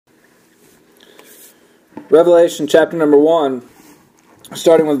Revelation chapter number 1,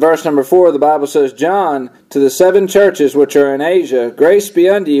 starting with verse number 4, the Bible says, John, to the 7 churches which are in Asia, grace be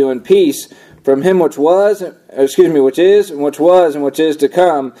unto you and peace from him which is, and which was, and which is to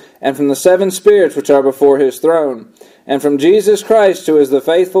come, and from the 7 spirits which are before his throne, and from Jesus Christ, who is the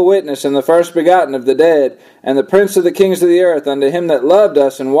faithful witness and the first begotten of the dead, and the prince of the kings of the earth, unto him that loved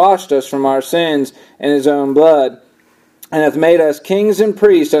us and washed us from our sins in his own blood, and hath made us kings and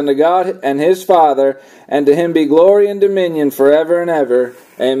priests unto God and his Father, and to him be glory and dominion forever and ever.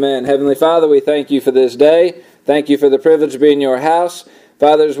 Amen. Heavenly Father, we thank you for this day. Thank you for the privilege of being in your house.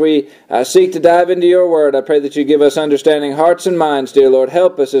 Father, as we seek to dive into your word, I pray that you give us understanding hearts and minds, dear Lord.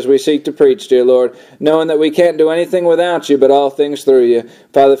 Help us as we seek to preach, dear Lord, knowing that we can't do anything without you, but all things through you.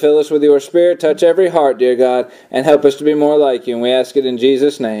 Father, fill us with your Spirit, touch every heart, dear God, and help us to be more like you. And we ask it in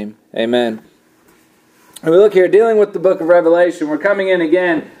Jesus' name. Amen. And we look here, dealing with the book of Revelation. We're coming in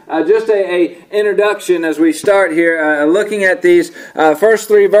again, just a introduction as we start here, looking at these first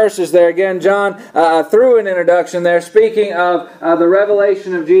 3 verses there. Again, John, through an introduction there, speaking of the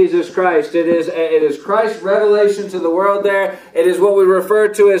revelation of Jesus Christ. It is Christ's revelation to the world there. It is what we refer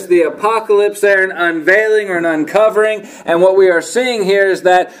to as the apocalypse there, an unveiling or an uncovering. And what we are seeing here is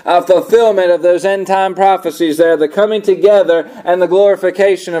that fulfillment of those end-time prophecies there, the coming together and the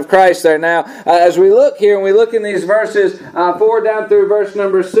glorification of Christ there. Now, as we look here, and we look in these verses 4 down through verse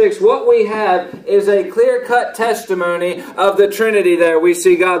number 6, what we have is a clear-cut testimony of the Trinity there. We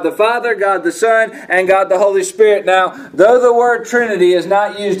see God the Father, God the Son, and God the Holy Spirit. Now, though the word Trinity is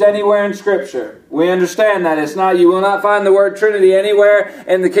not used anywhere in Scripture, we understand that it's not. You will not find the word Trinity anywhere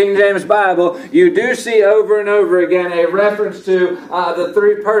in the King James Bible. You do see over and over again a reference to the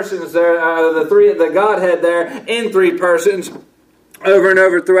 3 persons there, the Godhead there in 3 persons over and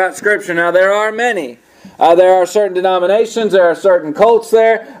over throughout Scripture. Now, there are many. There are certain denominations, there are certain cults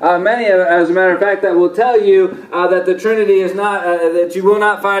there, many, as a matter of fact, that will tell you that the Trinity is not, that you will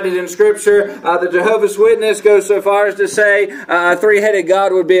not find it in Scripture. The Jehovah's Witness goes so far as to say a 3-headed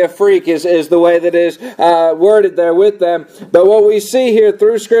God would be a freak, is the way that is worded there with them. But what we see here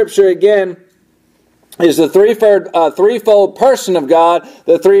through Scripture, again, is the threefold person of God,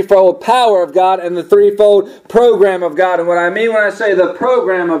 the threefold power of God, and the threefold program of God. And what I mean when I say the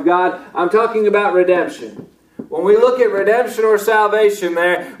program of God, I'm talking about redemption. When we look at redemption or salvation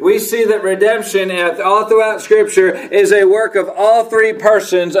there, we see that redemption all throughout Scripture is a work of all 3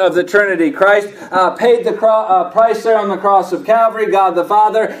 persons of the Trinity. Christ paid the price there on the cross of Calvary. God the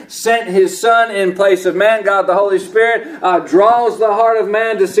Father sent His Son in place of man. God the Holy Spirit draws the heart of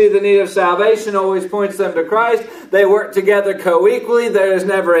man to see the need of salvation, always points them to Christ. They work together co-equally. There is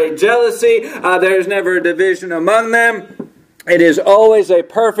never a jealousy. There is never a division among them. It is always a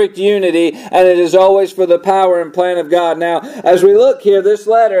perfect unity, and it is always for the power and plan of God. Now, as we look here, this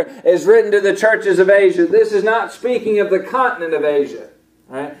letter is written to the churches of Asia. This is not speaking of the continent of Asia.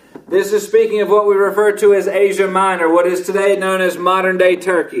 Right? This is speaking of what we refer to as Asia Minor, what is today known as modern-day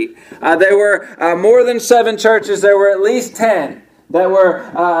Turkey. There were more than 7 churches. There were at least 10. That were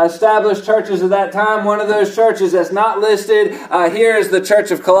established churches at that time. One of those churches that's not listed here is the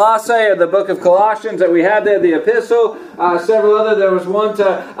Church of Colossae, or the book of Colossians that we have there, the epistle. Several other, there was one to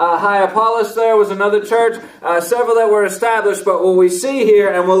Hierapolis there, was another church. Several that were established, but what we see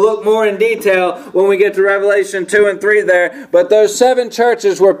here, and we'll look more in detail when we get to Revelation 2 and 3 there, but those 7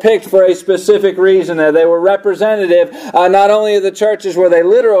 churches were picked for a specific reason there. They were representative, not only of the churches were they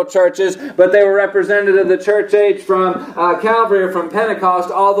literal churches, but they were representative of the church age from Calvary, or from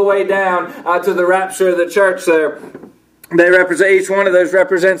Pentecost all the way down to the rapture of the church there. They represent, each one of those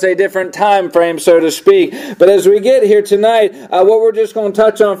represents a different time frame, so to speak. But as we get here tonight, what we're just going to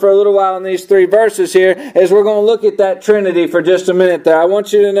touch on for a little while in these 3 verses here is we're going to look at that Trinity for just a minute there. I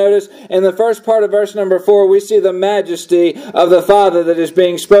want you to notice in the first part of verse number 4, we see the majesty of the Father that is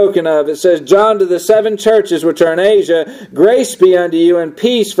being spoken of. It says, John, to the 7 churches which are in Asia, grace be unto you and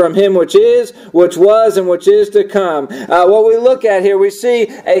peace from him which is, which was, and which is to come. What we look at here, we see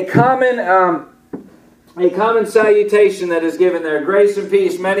a common salutation that is given there. Grace and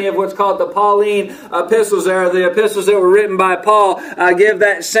peace. Many of what's called the Pauline epistles there, the epistles that were written by Paul, give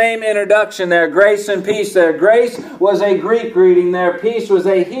that same introduction there. Grace and peace there. Grace was a Greek greeting there. Peace was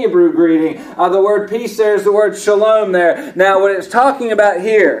a Hebrew greeting. The word peace there is the word shalom there. Now what it's talking about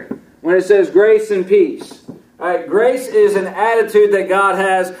here, when it says grace and peace, grace is an attitude that God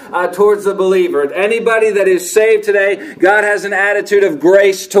has towards the believer. Anybody that is saved today, God has an attitude of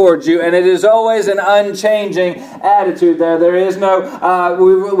grace towards you, and it is always an unchanging attitude there. There is no,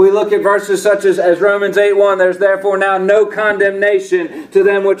 we look at verses such as Romans 8:1, there's therefore now no condemnation to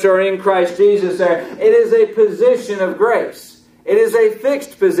them which are in Christ Jesus there. It is a position of grace. It is a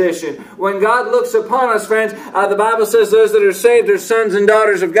fixed position. When God looks upon us, friends, the Bible says those that are saved are sons and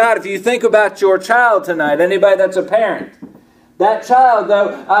daughters of God. If you think about your child tonight, anybody that's a parent, that child,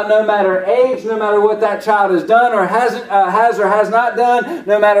 though, no matter age, no matter what that child has done or has or has not done,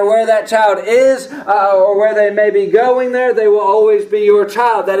 no matter where that child is or where they may be going there, they will always be your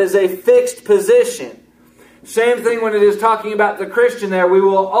child. That is a fixed position. Same thing when it is talking about the Christian there. We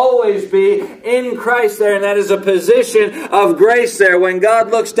will always be in Christ there, and that is a position of grace there. When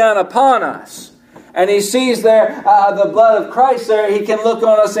God looks down upon us and He sees there the blood of Christ there, He can look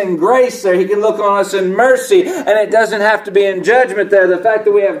on us in grace there. He can look on us in mercy, and it doesn't have to be in judgment there. The fact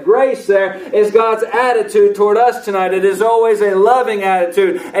that we have grace there is God's attitude toward us tonight. It is always a loving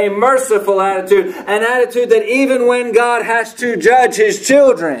attitude, a merciful attitude, an attitude that even when God has to judge His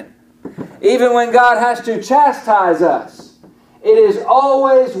children, even when God has to chastise us, it is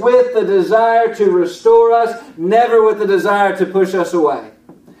always with the desire to restore us, never with the desire to push us away.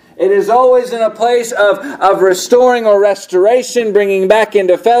 It is always in a place of restoring or restoration, bringing back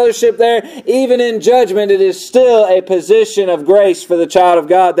into fellowship there. Even in judgment, it is still a position of grace for the child of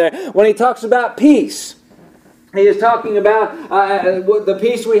God there. When He talks about peace, He is talking about the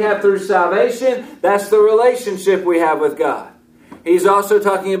peace we have through salvation. That's the relationship we have with God. He's also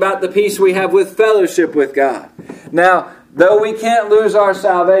talking about the peace we have with fellowship with God. Now, though we can't lose our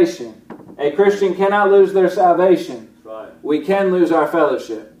salvation, a Christian cannot lose their salvation. That's right. We can lose our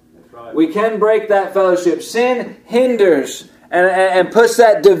fellowship. That's right. We can break that fellowship. Sin hinders and puts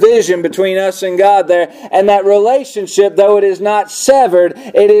that division between us and God there. And that relationship, though it is not severed,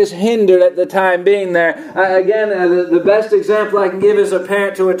 it is hindered at the time being there. Again, the best example I can give is a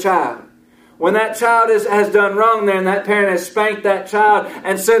parent to a child. When that child has done wrong there, and that parent has spanked that child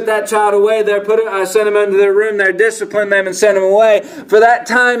and sent that child away there, sent them into their room there, disciplined them and sent them away, for that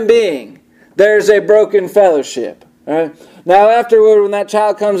time being, there's a broken fellowship. Right? Now afterward, when that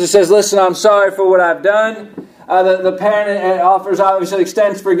child comes and says, listen, I'm sorry for what I've done, the parent offers, obviously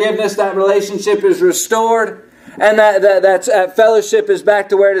extends forgiveness, that relationship is restored. And that fellowship is back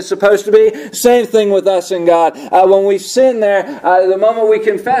to where it is supposed to be. Same thing with us and God. When we sin there, the moment we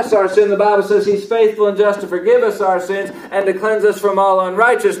confess our sin, the Bible says He's faithful and just to forgive us our sins and to cleanse us from all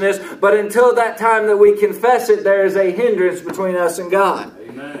unrighteousness. But until that time that we confess it, there is a hindrance between us and God.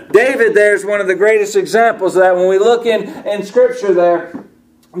 Amen. David there is one of the greatest examples of that. When we look in Scripture there,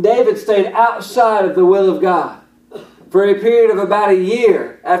 David stayed outside of the will of God for a period of about a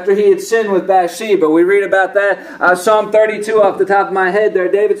year after he had sinned with Bathsheba. We read about that. Psalm 32 off the top of my head there.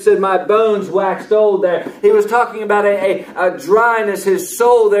 David said, my bones waxed old there. He was talking about a dryness, his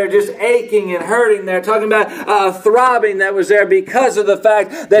soul there just aching and hurting there. Talking about a throbbing that was there because of the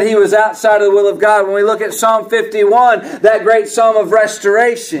fact that he was outside of the will of God. When we look at Psalm 51, that great psalm of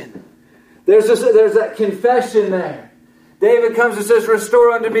restoration, there's that confession there. David comes and says,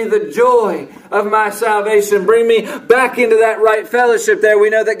 restore unto me the joy of my salvation. Bring me back into that right fellowship there.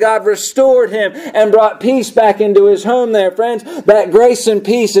 We know that God restored him and brought peace back into his home there, friends. That grace and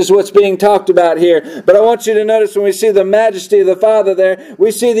peace is what's being talked about here. But I want you to notice when we see the majesty of the Father there,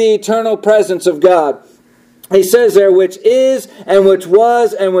 we see the eternal presence of God. He says there, which is and which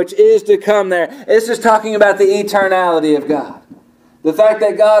was and which is to come there. This is talking about the eternality of God. The fact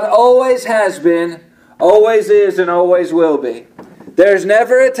that God always has been, always is, and always will be. There's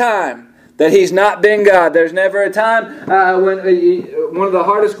never a time that He's not been God. There's never a time when one of the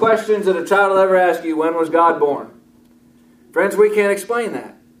hardest questions that a child will ever ask you, when was God born? Friends, we can't explain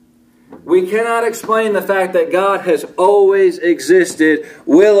that. We cannot explain the fact that God has always existed,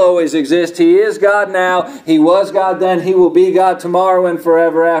 will always exist. He is God now. He was God then. He will be God tomorrow and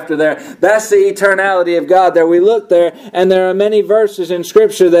forever after there. That's the eternality of God there. We look there, and there are many verses in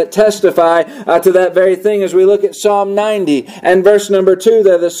Scripture that testify to that very thing. As we look at Psalm 90 and verse number 2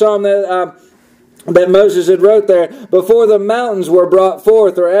 there, the psalm that Moses had wrote there, before the mountains were brought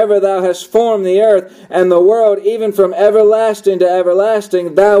forth, or ever thou hast formed the earth and the world, even from everlasting to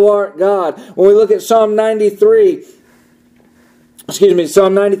everlasting, thou art God. When we look at Psalm 93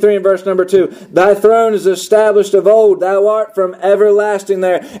 and verse number 2, thy throne is established of old, thou art from everlasting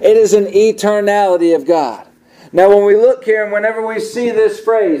there. It is an eternality of God. Now when we look here, and whenever we see this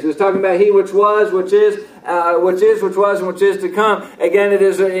phrase, it's talking about He which was, which is, which was, and which is to come. Again, it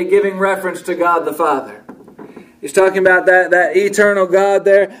is giving reference to God the Father. He's talking about that eternal God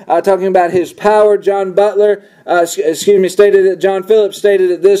there, talking about His power. John Phillips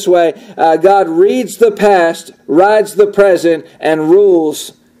stated it this way, God reads the past, rides the present, and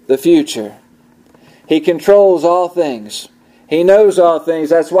rules the future. He controls all things. He knows all things.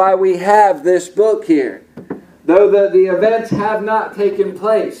 That's why we have this book here. Though the events have not taken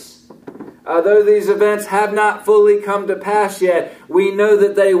place, Though these events have not fully come to pass yet, we know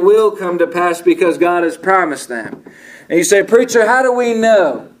that they will come to pass because God has promised them. And you say, preacher, how do we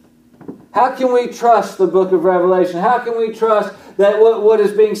know? How can we trust the book of Revelation? How can we trust that what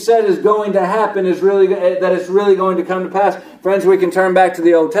is being said is going to happen, that it's really going to come to pass? Friends, we can turn back to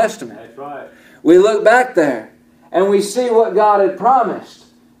the Old Testament. That's right. We look back there and we see what God had promised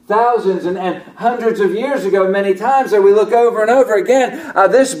thousands and hundreds of years ago, many times that we look over and over again.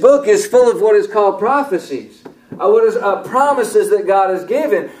 This book is full of what is called prophecies. What is promises that God has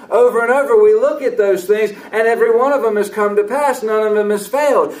given. Over and over we look at those things and every one of them has come to pass. None of them has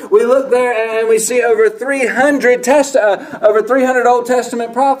failed. We look there and we see over 300 Old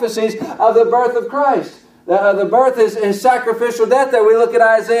Testament prophecies of the birth of Christ. The birth is his sacrificial death there. We look at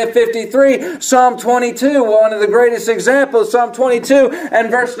Isaiah 53, Psalm 22, one of the greatest examples, Psalm 22 and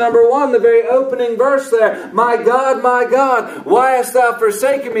verse number 1, the very opening verse there. My God, why hast thou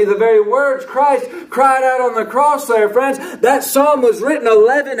forsaken me? The very words Christ cried out on the cross there, friends. That psalm was written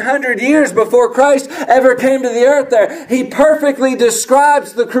 1,100 years before Christ ever came to the earth there. He perfectly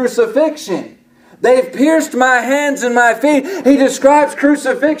describes the crucifixion. They've pierced my hands and my feet. He describes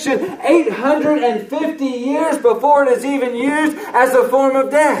crucifixion 850 years before it is even used as a form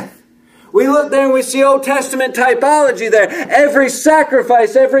of death. We look there and we see Old Testament typology there. Every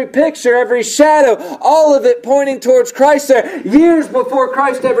sacrifice, every picture, every shadow, all of it pointing towards Christ there. Years before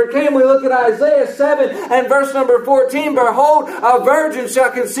Christ ever came, we look at Isaiah 7 and verse number 14. Behold, a virgin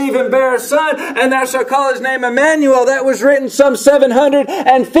shall conceive and bear a son, and thou shalt call his name Emmanuel. That was written some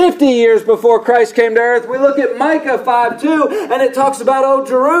 750 years before Christ came to earth. We look at Micah 5:2, and it talks about Old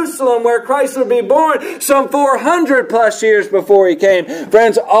Jerusalem, where Christ would be born some 400 plus years before he came.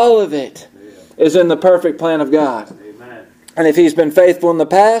 Friends, all of it is in the perfect plan of God. Amen. And if He's been faithful in the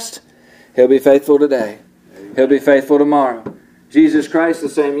past, He'll be faithful today. Amen. He'll be faithful tomorrow. Jesus Christ the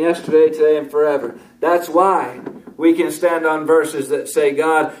same yesterday, today, and forever. That's why we can stand on verses that say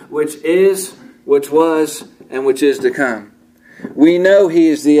God, which is, which was, and which is to come. We know He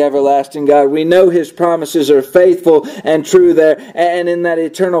is the everlasting God. We know His promises are faithful and true there. And in that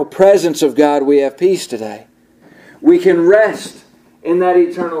eternal presence of God, we have peace today. We can rest in that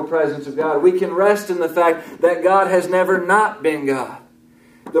eternal presence of God. We can rest in the fact that God has never not been God.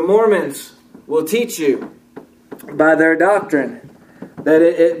 The Mormons will teach you by their doctrine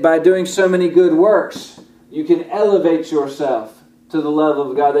that by doing so many good works, you can elevate yourself to the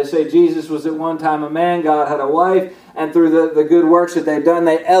level of God. They say Jesus was at one time a man, God had a wife, and through the good works that they've done,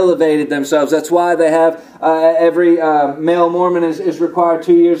 they elevated themselves. That's why they have every male Mormon is required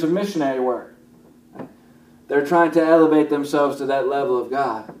 2 years of missionary work. They're trying to elevate themselves to that level of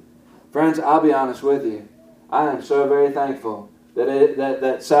God. Friends, I'll be honest with you. I am so very thankful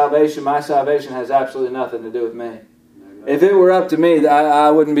that salvation, my salvation, has absolutely nothing to do with me. Amen. If it were up to me,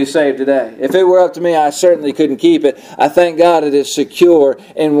 I wouldn't be saved today. If it were up to me, I certainly couldn't keep it. I thank God it is secure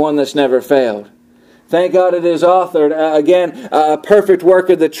in one that's never failed. Thank God it is authored, again, a perfect work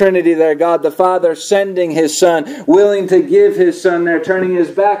of the Trinity there. God the Father sending His Son, willing to give His Son there, turning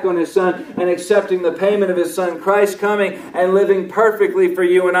His back on His Son and accepting the payment of His Son. Christ coming and living perfectly for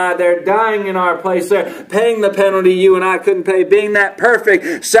you and I there, dying in our place there, paying the penalty you and I couldn't pay, being that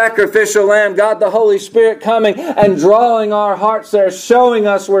perfect sacrificial lamb. God the Holy Spirit coming and drawing our hearts there, showing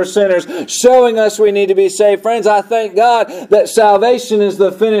us we're sinners, showing us we need to be saved. Friends, I thank God that salvation is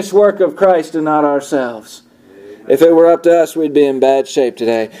the finished work of Christ and not ourselves. If it were up to us, we'd be in bad shape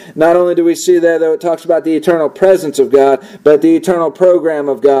today. Not only do we see there, though, it talks about the eternal presence of God, but the eternal program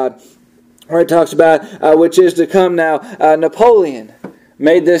of God, where it talks about which is to come now. Napoleon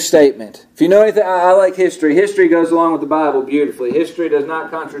made this statement. If you know anything, I like history. History goes along with the Bible beautifully. History does not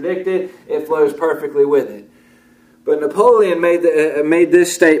contradict it. It flows perfectly with it. But Napoleon made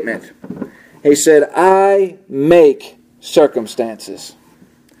this statement. He said, I make circumstances.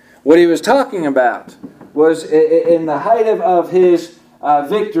 What he was talking about was in the height of his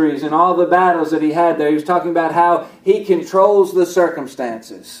victories and all the battles that he had there. He was talking about how he controls the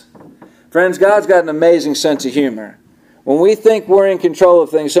circumstances. Friends, God's got an amazing sense of humor. When we think we're in control of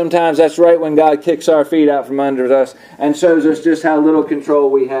things, sometimes that's right when God kicks our feet out from under us and shows us just how little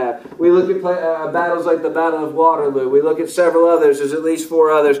control we have. We look at battles like the Battle of Waterloo. We look at several others. There's at least 4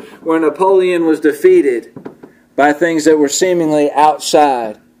 others where Napoleon was defeated by things that were seemingly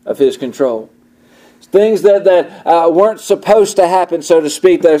outside of his control. Things that weren't supposed to happen, so to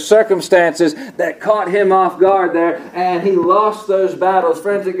speak. Those circumstances that caught him off guard there, and he lost those battles.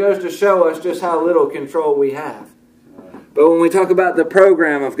 Friends, it goes to show us just how little control we have. But when we talk about the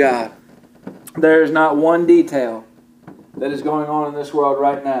program of God, there is not one detail that is going on in this world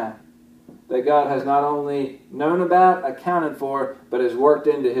right now that God has not only known about, accounted for, but has worked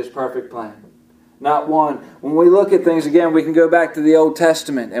into His perfect plan. Not one. When we look at things again, we can go back to the Old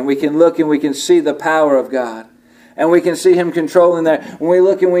Testament and we can look and we can see the power of God. And we can see Him controlling that. When we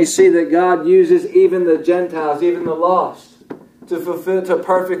look and we see that God uses even the Gentiles, even the lost, to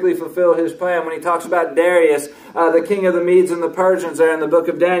perfectly fulfill His plan. When He talks about Darius, the king of the Medes and the Persians there in the book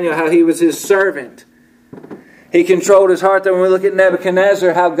of Daniel, how he was His servant. He controlled his heart. Then when we look at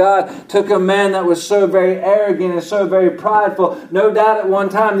Nebuchadnezzar, how God took a man that was so very arrogant and so very prideful, no doubt at one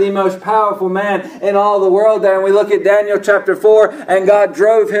time the most powerful man in all the world there. And we look at Daniel chapter 4, and God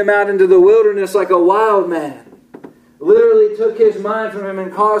drove him out into the wilderness like a wild man. Literally took his mind from him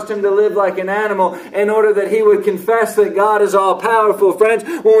and caused him to live like an animal in order that he would confess that God is all-powerful. Friends,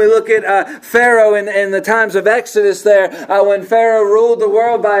 when we look at Pharaoh in the times of Exodus there, when Pharaoh ruled the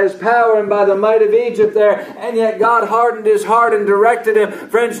world by his power and by the might of Egypt there, and yet God hardened his heart and directed him,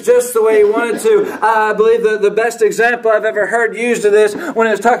 friends, just the way He wanted to. I believe the best example I've ever heard used of this when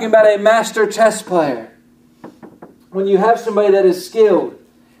it was talking about a master chess player. When you have somebody that is skilled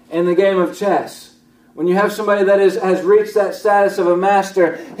in the game of chess, when you have somebody that has reached that status of a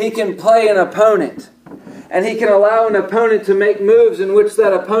master, he can play an opponent. And he can allow an opponent to make moves in which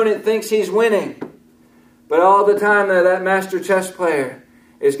that opponent thinks he's winning. But all the time that master chess player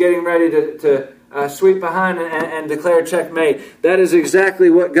is getting ready to sweep behind and declare checkmate. That is exactly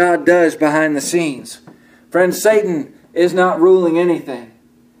what God does behind the scenes. Friends, Satan is not ruling anything.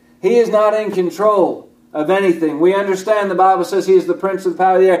 He is not in control of anything. We understand the Bible says He is the prince of the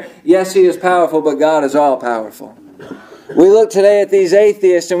power of the air. Yes, He is powerful, but God is all powerful. We look today at these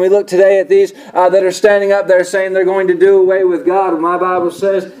atheists, and we look today at these that are standing up there saying they're going to do away with God. My Bible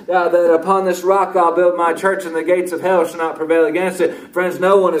says that upon this rock I'll build my church, and the gates of hell shall not prevail against it. Friends,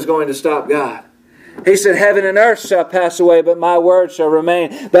 no one is going to stop God. He said, heaven and earth shall pass away, but my word shall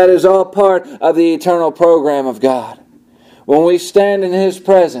remain. That is all part of the eternal program of God. When we stand in His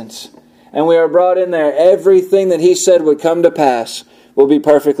presence, and we are brought in there, everything that He said would come to pass will be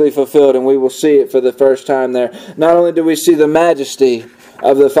perfectly fulfilled, and we will see it for the first time there. Not only do we see the majesty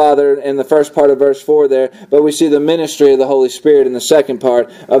of the Father in the first part of verse 4 there, but we see the ministry of the Holy Spirit in the second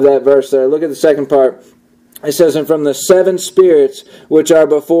part of that verse there. Look at the second part. It says, and from the 7 spirits which are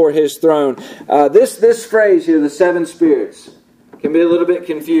before His throne. This phrase here, the 7 spirits, can be a little bit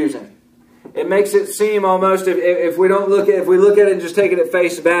confusing. It makes it seem almost, if we look at it and just take it at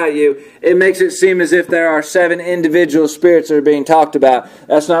face value, it makes it seem as if there are 7 individual spirits that are being talked about.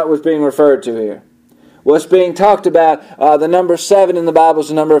 That's not what's being referred to here. What's being talked about, the number 7 in the Bible is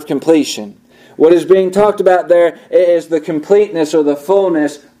the number of completion. What is being talked about there is the completeness or the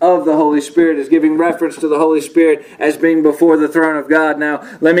fullness of the Holy Spirit, is giving reference to the Holy Spirit as being before the throne of God. Now,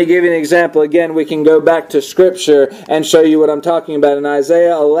 let me give you an example. Again, we can go back to Scripture and show you what I'm talking about. In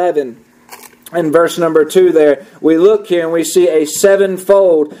Isaiah 11, in verse number 2 there, we look here and we see a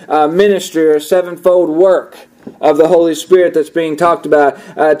 7-fold ministry or a 7-fold work of the Holy Spirit that's being talked about.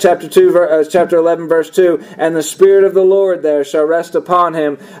 Chapter 11, verse 2, and the Spirit of the Lord there shall rest upon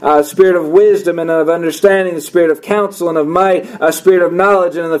Him, a spirit of wisdom and of understanding, the spirit of counsel and of might, a spirit of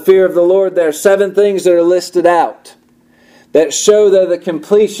knowledge and of the fear of the Lord. There are 7 things that are listed out that show the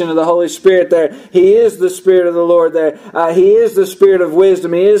completion of the Holy Spirit there. He is the Spirit of the Lord there. He is the Spirit of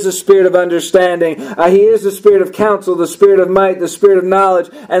wisdom. He is the Spirit of understanding. He is the Spirit of counsel, the Spirit of might, the Spirit of knowledge,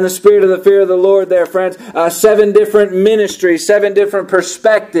 and the Spirit of the fear of the Lord there, friends. 7 different ministries, 7 different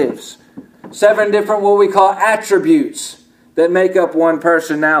perspectives, 7 different what we call attributes that make up one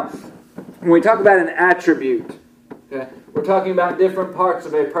person. Now, when we talk about an attribute, okay, we're talking about different parts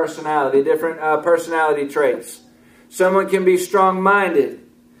of a personality, different personality traits. Someone can be strong-minded.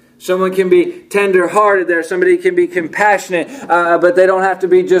 Someone can be tender-hearted there. Somebody can be compassionate, but they don't have to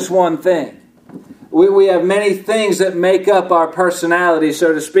be just one thing. We have many things that make up our personality,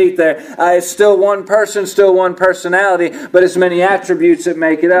 so to speak there. It's still one person, still one personality, but it's many attributes that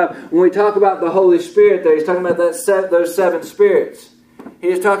make it up. When we talk about the Holy Spirit there, He's talking about those 7 spirits. He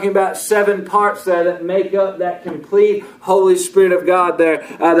is talking about 7 parts there that make up that complete Holy Spirit of God there,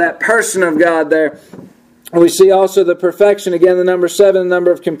 that person of God there. We see also the perfection, again the number 7, the number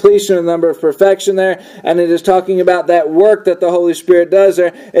of completion, the number of perfection there. And it is talking about that work that the Holy Spirit does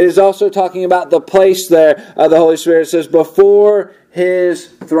there. It is also talking about the place there of the Holy Spirit. It says, before His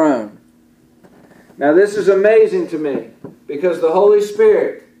throne. Now this is amazing to me, because the Holy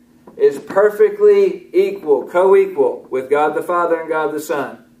Spirit is perfectly equal, co-equal with God the Father and God the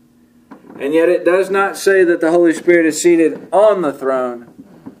Son. And yet it does not say that the Holy Spirit is seated on the throne,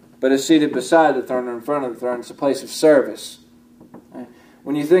 but is seated beside the throne or in front of the throne. It's a place of service.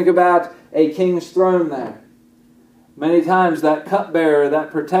 When you think about a king's throne there, Many times that cupbearer, that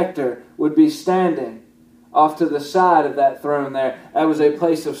protector, would be standing off to the side of that throne there. That was a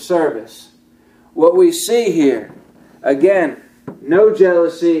place of service. What we see here, again, no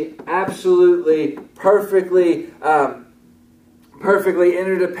jealousy, absolutely, perfectly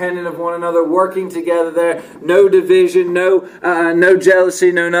interdependent of one another, working together there. No division, no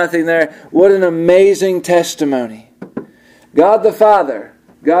jealousy, no nothing there. What an amazing testimony. God the Father,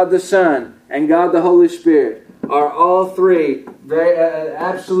 God the Son, and God the Holy Spirit are all three very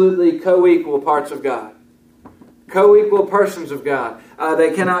absolutely co-equal parts of God. Co-equal persons of God.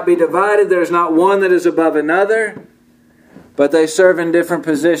 They cannot be divided. There's not one that is above another. But they serve in different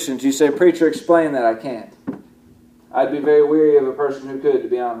positions. You say, preacher, explain that. I can't. I'd be very weary of a person who could, to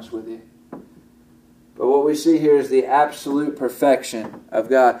be honest with you. But what we see here is the absolute perfection of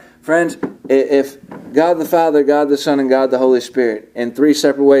God. Friends, if God the Father, God the Son, and God the Holy Spirit in three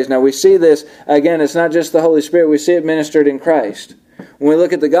separate ways. Now we see this, again, it's not just the Holy Spirit. We see it ministered in Christ. When we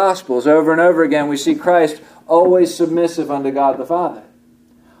look at the Gospels over and over again, we see Christ always submissive unto God the Father.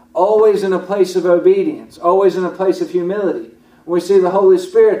 Always in a place of obedience. Always in a place of humility. When we see the Holy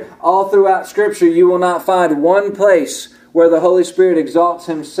Spirit all throughout Scripture, you will not find one place where the Holy Spirit exalts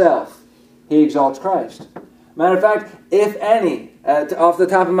Himself. He exalts Christ. Matter of fact, if any, off the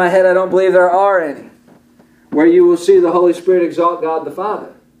top of my head, I don't believe there are any, where you will see the Holy Spirit exalt God the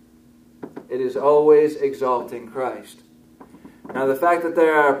Father. It is always exalting Christ. Now the fact that they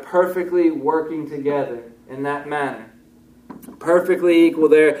are perfectly working together in that manner, perfectly equal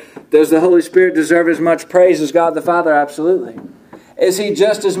there, does the Holy Spirit deserve as much praise as God the Father? Absolutely. Is He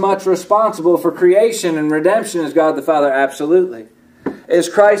just as much responsible for creation and redemption as God the Father? Absolutely. Is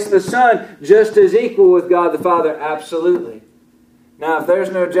Christ the Son just as equal with God the Father? Absolutely. Now, if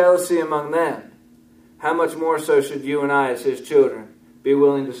there's no jealousy among them, how much more so should you and I as His children be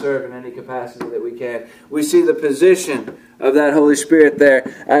willing to serve in any capacity that we can? We see the position of that Holy Spirit there.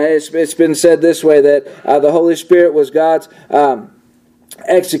 It's been said this way, that the Holy Spirit was God's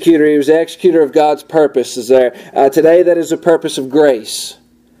executor. He was the executor of God's purposes there. Today that is a purpose of grace.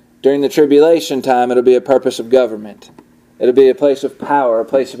 During the tribulation time, it'll be a purpose of government. It'll be a place of power, a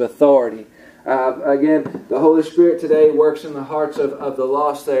place of authority. Again, the Holy Spirit today works in the hearts of the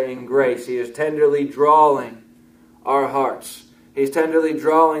lost there in grace. He is tenderly drawing our hearts. He's tenderly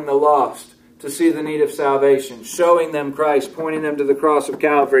drawing the lost to see the need of salvation, showing them Christ, pointing them to the cross of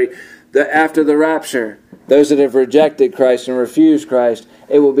Calvary. After the rapture, those that have rejected Christ and refused Christ,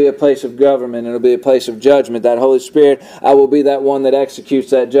 it will be a place of government. It will be a place of judgment. That Holy Spirit will be that one that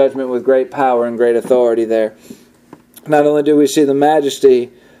executes that judgment with great power and great authority there. Not only do we see the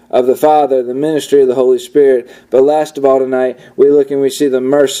majesty of the Father, the ministry of the Holy Spirit, but last of all tonight, we look and we see the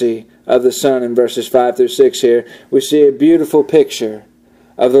mercy of the Son in verses 5 through 6 here. We see a beautiful picture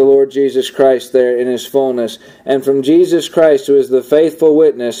of the Lord Jesus Christ there in His fullness. And from Jesus Christ, who is the faithful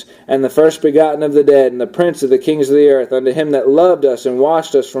witness, and the first begotten of the dead, and the prince of the kings of the earth, unto Him that loved us and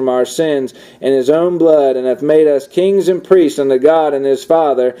washed us from our sins in His own blood, and hath made us kings and priests unto God and His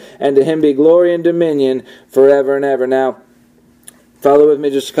Father, and to Him be glory and dominion forever and ever. Now, follow with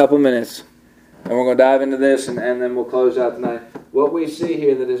me just a couple minutes, and we're going to dive into this, and then we'll close out tonight. What we see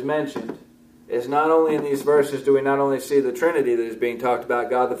here that is mentioned is not only in these verses do we not only see the Trinity that is being talked about,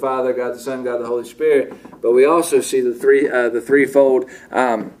 God the Father, God the Son, God the Holy Spirit, but we also see the threefold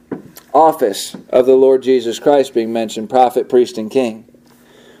office of the Lord Jesus Christ being mentioned, prophet, priest, and king.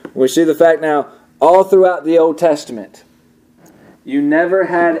 We see the fact now, all throughout the Old Testament, you never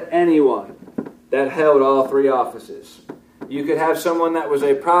had anyone that held all three offices. You could have someone that was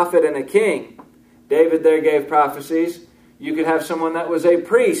a prophet and a king. David there gave prophecies. You could have someone that was a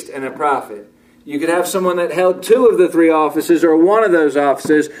priest and a prophet. You could have someone that held two of the three offices or one of those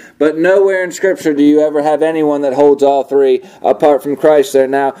offices, but nowhere in Scripture do you ever have anyone that holds all three apart from Christ there.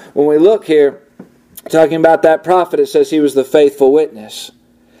 Now, when we look here, talking about that prophet, it says he was the faithful witness.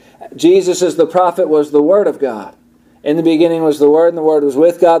 Jesus as the prophet was the Word of God. In the beginning was the Word, and the Word was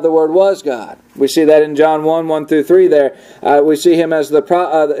with God, the Word was God. We see that in John 1, 1 through 3 there. We see Him as the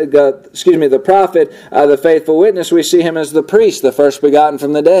prophet, the faithful witness. We see Him as the priest, the first begotten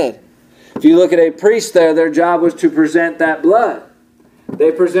from the dead. If you look at a priest there, their job was to present that blood.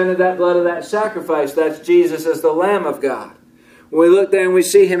 They presented that blood of that sacrifice. That's Jesus as the Lamb of God. When we look there and we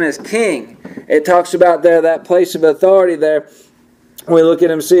see Him as King, it talks about there that place of authority there. We look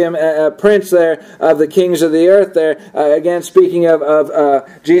at Him, see Him a prince there of the kings of the earth there. Again, speaking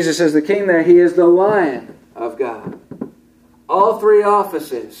of Jesus as the King there, He is the Lion of God. All three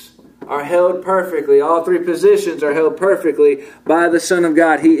offices are held perfectly. All three positions are held perfectly by the Son of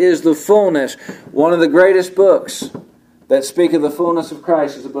God. He is the fullness. One of the greatest books that speak of the fullness of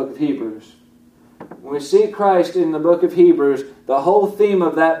Christ is the book of Hebrews. When we see Christ in the book of Hebrews, the whole theme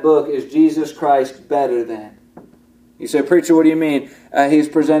of that book is Jesus Christ better than. You say, preacher, what do you mean? He's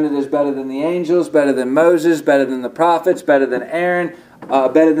presented as better than the angels, better than Moses, better than the prophets, better than Aaron,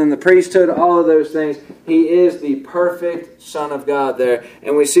 better than the priesthood, all of those things. He is the perfect Son of God there.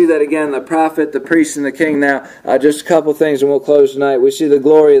 And we see that again, the prophet, the priest, and the king. Now, just a couple things and we'll close tonight. We see the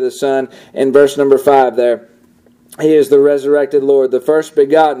glory of the Son in verse number 5 there. He is the resurrected Lord, the first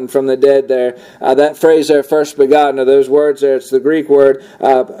begotten from the dead there. That phrase there, first begotten, or those words there, it's the Greek word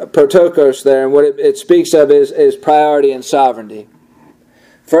protokos there. And what it speaks of is priority and sovereignty.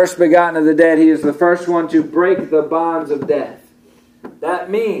 First begotten of the dead, He is the first one to break the bonds of death. That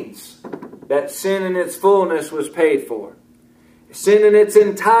means that sin in its fullness was paid for. Sin in its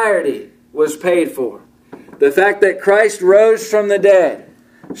entirety was paid for. The fact that Christ rose from the dead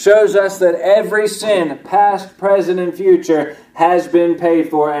shows us that every sin, past, present, and future, has been paid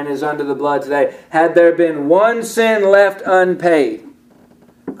for and is under the blood today. Had there been one sin left unpaid,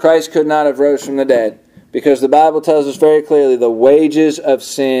 Christ could not have rose from the dead. Because the Bible tells us very clearly, the wages of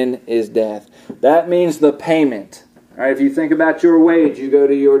sin is death. That means the payment. All right, if you think about your wage, you go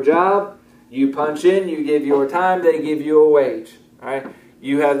to your job, you punch in, you give your time, they give you a wage. All right,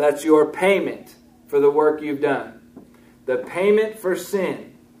 that's your payment for the work you've done. The payment for sin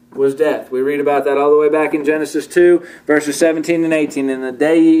was death. We read about that all the way back in Genesis 2, verses 17 and 18. In the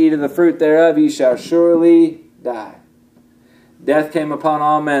day ye eat of the fruit thereof, ye shall surely die. Death came upon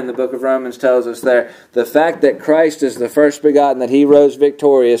all men, the book of Romans tells us there. The fact that Christ is the first begotten, that He rose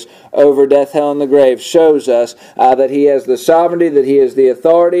victorious over death, hell, and the grave, shows us that He has the sovereignty, that He has the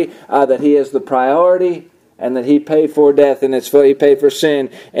authority, that He has the priority, and that He paid for death in its full. He paid for sin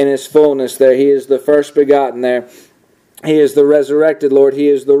in its fullness there. He is the first begotten there. He is the resurrected Lord. He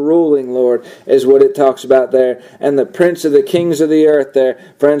is the ruling Lord, is what it talks about there. And the Prince of the kings of the earth there.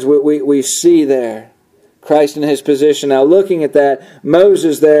 Friends, we see there Christ in His position. Now looking at that,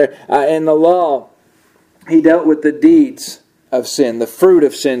 Moses there in the law, he dealt with the deeds of sin, the fruit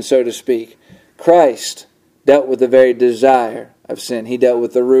of sin, so to speak. Christ dealt with the very desire of sin. He dealt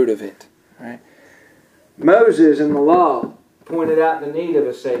with the root of it. Right? Moses in the law pointed out the need of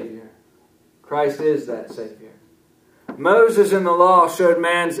a Savior. Christ is that Savior. Moses in the law showed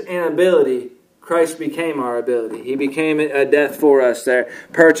man's inability. Christ became our ability. He became a death for us there.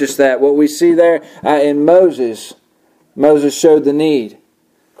 Purchased that. What we see there in Moses showed the need.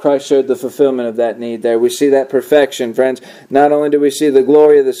 Christ showed the fulfillment of that need there. We see that perfection, friends. Not only do we see the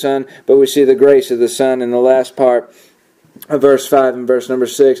glory of the Son, but we see the grace of the Son. In the last part of verse 5 and verse number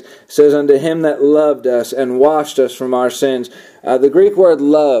 6, it says, unto Him that loved us and washed us from our sins. The Greek word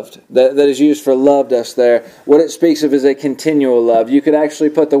loved, that is used for loved us there, what it speaks of is a continual love. You could actually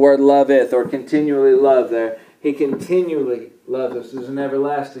put the word loveth or continually love there. He continually loves us. It is an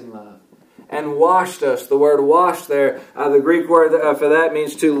everlasting love. And washed us, the word washed there, the Greek word for that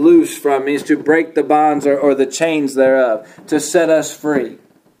means to loose from, means to break the bonds or the chains thereof, to set us free.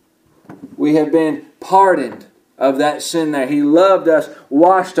 We have been pardoned of that sin there. He loved us,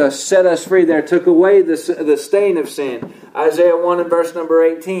 washed us, set us free there, took away the stain of sin. Isaiah 1 and verse number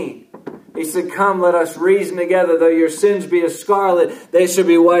 18. He said, come, let us reason together. Though your sins be as scarlet, they shall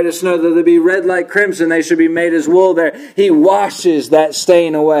be white as snow. Though they be red like crimson, they shall be made as wool there. He washes that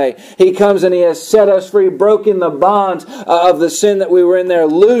stain away. He comes and He has set us free, broken the bonds of the sin that we were in there,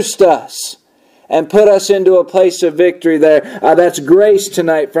 loosed us, and put us into a place of victory there. That's grace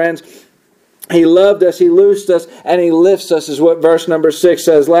tonight, friends. He loved us, He loosed us, and He lifts us, is what verse number 6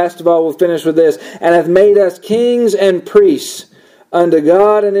 says. Last of all, we'll finish with this. And hath made us kings and priests unto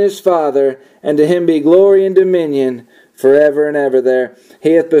God and His Father, and to Him be glory and dominion forever and ever there.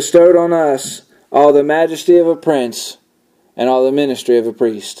 He hath bestowed on us all the majesty of a prince and all the ministry of a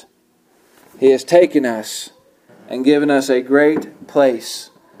priest. He has taken us and given us a great place,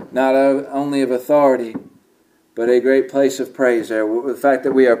 not only of authority, but a great place of praise there. The fact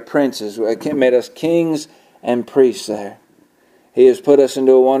that we are princes, made us kings and priests there. He has put us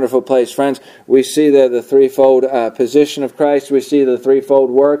into a wonderful place. Friends, we see there the threefold position of Christ. We see the threefold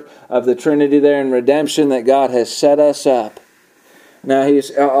work of the Trinity there in redemption, that God has set us up. Now,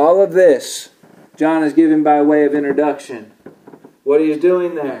 all of this, John is given by way of introduction. What he is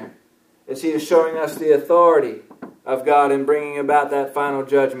doing there is he is showing us the authority of God in bringing about that final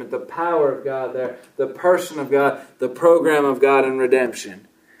judgment, the power of God there, the person of God, the program of God in redemption.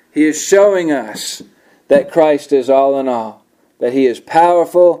 He is showing us that Christ is all in all, that He is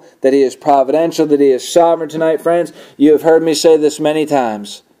powerful, that He is providential, that He is sovereign tonight, friends. You have heard me say this many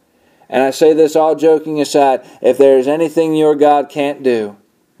times, and I say this all joking aside. If there is anything your God can't do,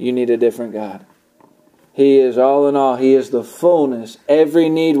 you need a different God. He is all in all. He is the fullness. Every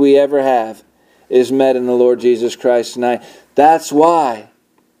need we ever have is met in the Lord Jesus Christ tonight. That's why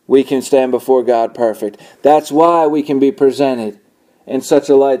we can stand before God perfect. That's why we can be presented in such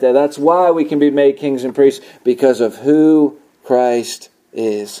a light that that's why we can be made kings and priests, because of who Christ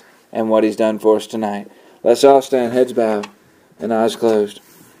is and what He's done for us tonight. Let's all stand, heads bowed and eyes closed.